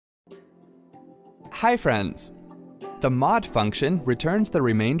Hi friends! The mod function returns the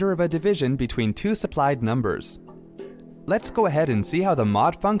remainder of a division between two supplied numbers. Let's go ahead and see how the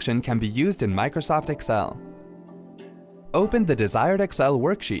mod function can be used in Microsoft Excel. Open the desired Excel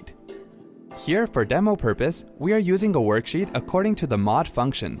worksheet. Here, for demo purpose, we are using a worksheet according to the mod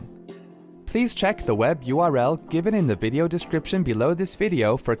function. Please check the web URL given in the video description below this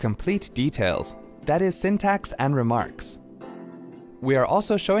video for complete details, that is, syntax and remarks. We are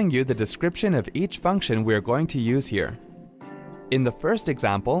also showing you the description of each function we are going to use here. In the first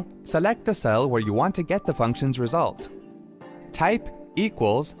example, select the cell where you want to get the function's result. Type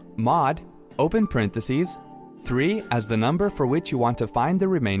equals mod, open parentheses, 3 as the number for which you want to find the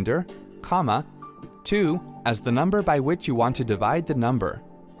remainder, comma, 2 as the number by which you want to divide the number,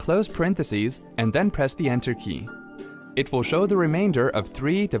 close parentheses, and then press the Enter key. It will show the remainder of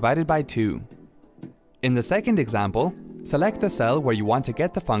 3 divided by 2. In the second example, select the cell where you want to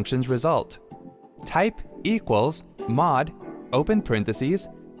get the function's result. Type equals mod, open parentheses,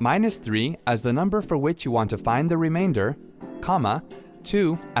 minus 3 as the number for which you want to find the remainder, comma,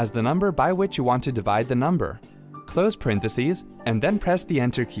 2 as the number by which you want to divide the number, close parentheses, and then press the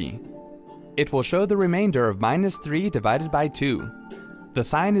Enter key. It will show the remainder of minus 3 divided by 2. The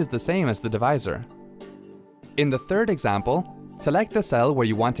sign is the same as the divisor. In the third example, select the cell where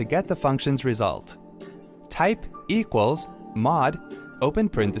you want to get the function's result. Type equals mod, open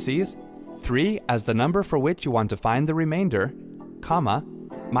parentheses, 3 as the number for which you want to find the remainder, comma,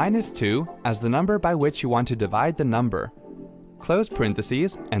 minus 2 as the number by which you want to divide the number, close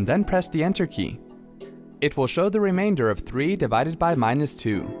parentheses, and then press the Enter key. It will show the remainder of 3 divided by minus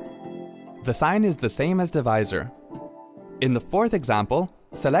 2. The sign is the same as divisor. In the fourth example,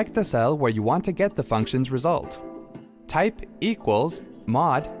 select the cell where you want to get the function's result. Type equals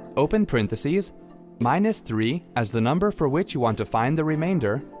mod, open parentheses, minus 3 as the number for which you want to find the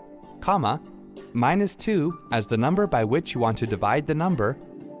remainder, comma, minus 2 as the number by which you want to divide the number,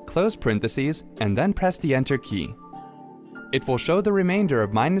 close parentheses, and then press the Enter key. It will show the remainder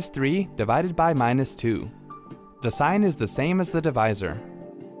of minus 3 divided by minus 2. The sign is the same as the divisor.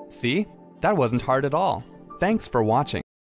 See? That wasn't hard at all. Thanks for watching.